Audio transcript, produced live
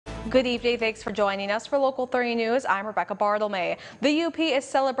Good evening. Thanks for joining us for Local 3 News. I'm Rebecca Bartlemay. The UP is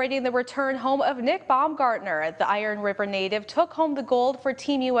celebrating the return home of Nick Baumgartner. The Iron River native took home the gold for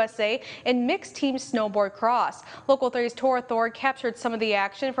Team USA in mixed team snowboard cross. Local 3's Tora Thor captured some of the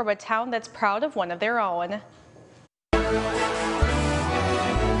action from a town that's proud of one of their own.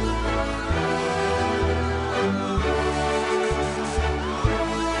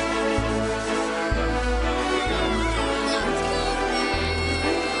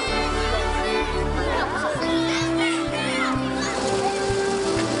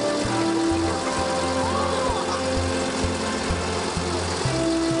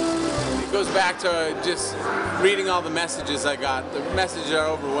 Goes back to just reading all the messages I got. The messages are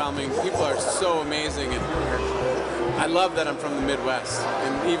overwhelming. People are so amazing, and I love that I'm from the Midwest,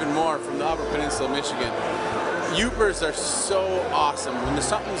 and even more from the Upper Peninsula of Michigan. Upers are so awesome. When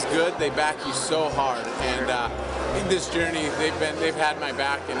something's good, they back you so hard, and in this journey, they've had my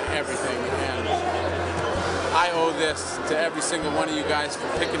back in everything, and I owe this to every single one of you guys for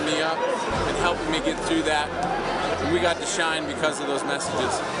picking me up and helping me get through that. And we got to shine because of those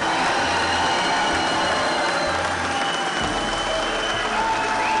messages.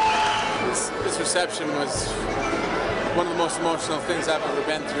 This reception was one of the most emotional things I've ever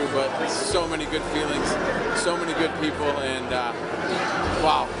been through, but so many good feelings, so many good people, and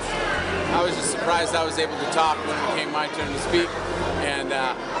wow. I was just surprised I was able to talk when it came my turn to speak, and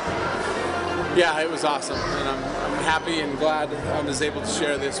yeah, it was awesome, and I'm happy and glad I was able to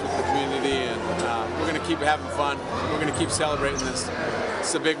share this with the community, and we're going to keep having fun. We're going to keep celebrating this.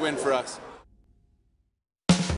 It's a big win for us.